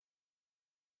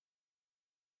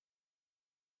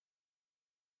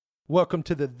Welcome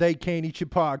to the They Can't Eat You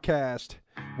podcast,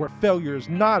 where failure is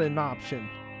not an option.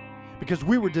 Because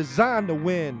we were designed to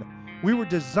win. We were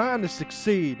designed to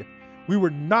succeed. We were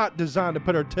not designed to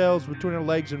put our tails between our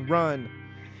legs and run.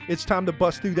 It's time to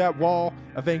bust through that wall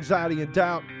of anxiety and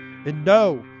doubt and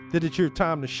know that it's your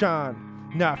time to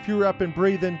shine. Now, if you're up and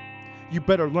breathing, you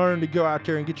better learn to go out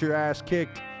there and get your ass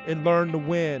kicked and learn to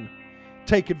win.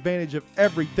 Take advantage of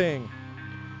everything.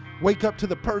 Wake up to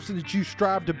the person that you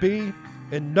strive to be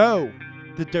and know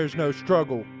that there's no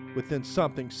struggle within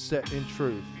something set in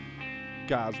truth.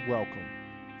 Guys, welcome.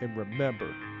 And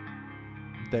remember,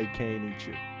 they can't eat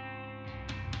you.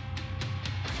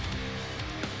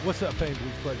 What's up, Pain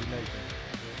Blues Pleasure Nation?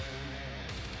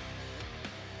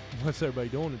 What's everybody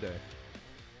doing today?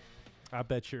 I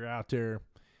bet you're out there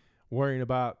worrying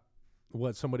about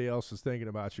what somebody else is thinking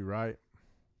about you, right?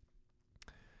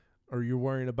 Or you're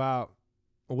worrying about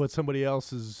what somebody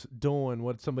else is doing,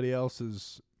 what somebody else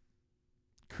is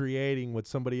creating, what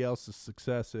somebody else's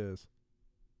success is.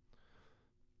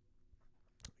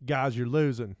 Guys, you're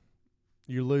losing.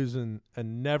 You're losing a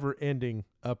never-ending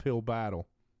uphill battle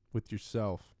with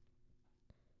yourself.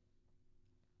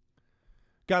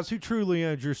 Guys, who truly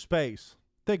owns your space?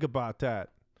 Think about that.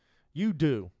 You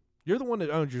do. You're the one that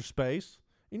owns your space.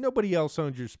 Ain't nobody else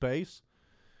owns your space.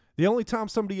 The only time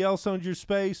somebody else owns your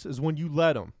space is when you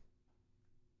let them.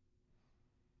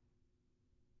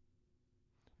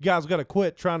 You guys got to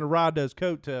quit trying to ride those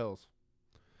coattails.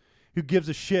 Who gives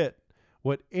a shit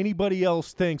what anybody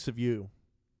else thinks of you?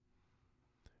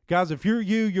 Guys, if you're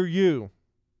you, you're you.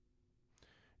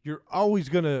 You're always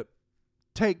going to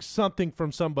take something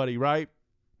from somebody, right?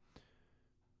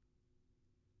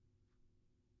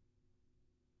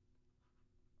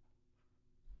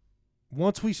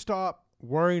 Once we stop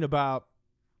worrying about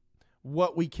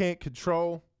what we can't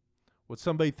control, what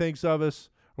somebody thinks of us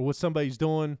or what somebody's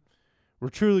doing, we're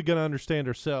truly going to understand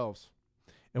ourselves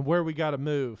and where we got to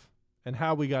move and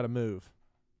how we got to move.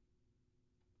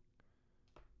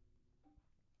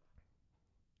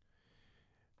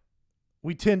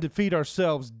 We tend to feed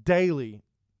ourselves daily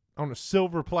on a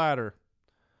silver platter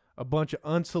a bunch of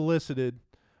unsolicited,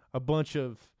 a bunch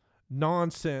of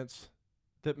nonsense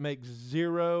that makes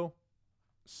zero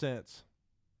sense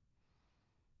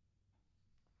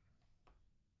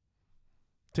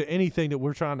to anything that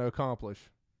we're trying to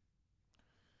accomplish.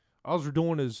 All we're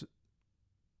doing is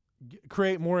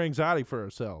create more anxiety for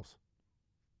ourselves.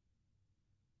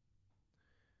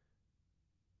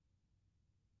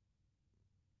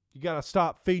 You got to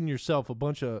stop feeding yourself a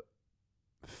bunch of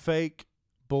fake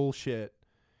bullshit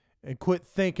and quit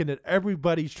thinking that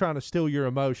everybody's trying to steal your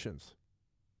emotions.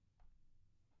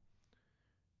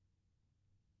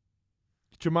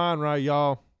 Get your mind right,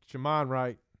 y'all. Get your mind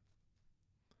right.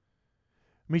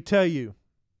 Let me tell you,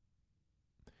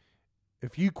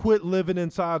 if you quit living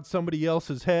inside somebody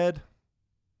else's head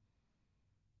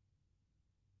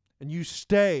and you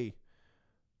stay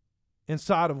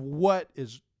inside of what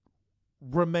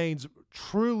remains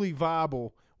truly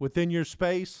viable within your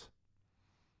space,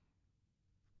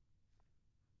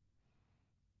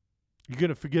 you're going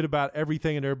to forget about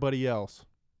everything and everybody else.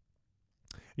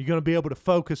 You're going to be able to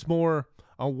focus more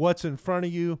on what's in front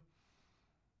of you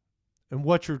and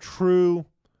what your true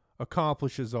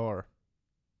accomplishes are.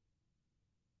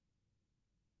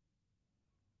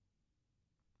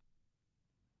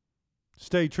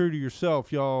 Stay true to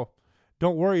yourself, y'all.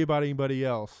 Don't worry about anybody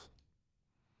else.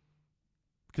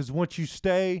 Because once you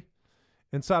stay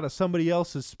inside of somebody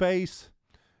else's space,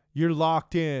 you're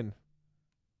locked in.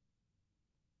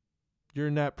 You're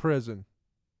in that prison.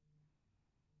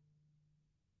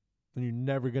 And you're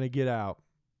never going to get out.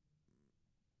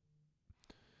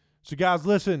 So guys,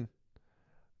 listen.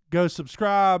 Go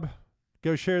subscribe.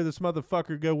 Go share this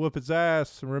motherfucker. Go whoop his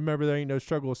ass. And remember, there ain't no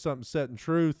struggle with something set in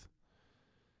truth.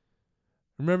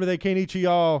 Remember, they can't eat you,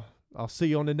 y'all. I'll see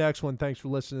you on the next one. Thanks for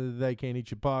listening to the They Can't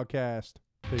Eat You podcast.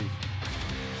 Peace.